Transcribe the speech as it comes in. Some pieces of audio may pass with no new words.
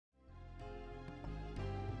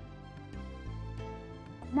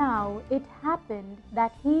Now it happened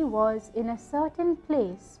that he was in a certain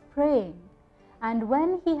place praying, and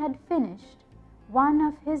when he had finished, one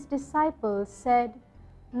of his disciples said,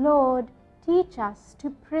 "Lord, teach us to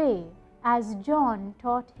pray, as John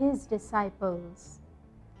taught his disciples."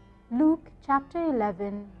 Luke chapter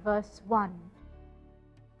 11, verse 1.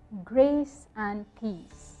 Grace and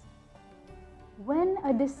peace. When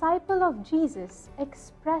a disciple of Jesus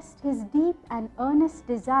expressed his deep and earnest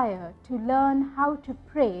desire to learn how to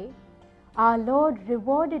pray, our Lord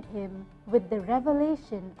rewarded him with the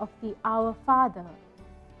revelation of the Our Father.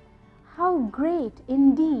 How great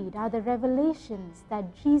indeed are the revelations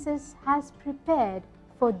that Jesus has prepared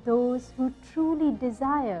for those who truly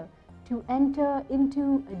desire to enter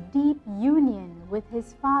into a deep union with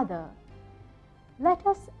his Father. Let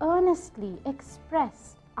us earnestly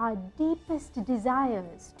express our deepest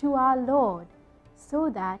desires to our Lord, so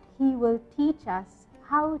that He will teach us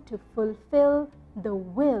how to fulfill the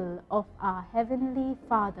will of our Heavenly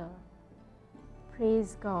Father.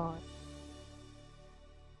 Praise God.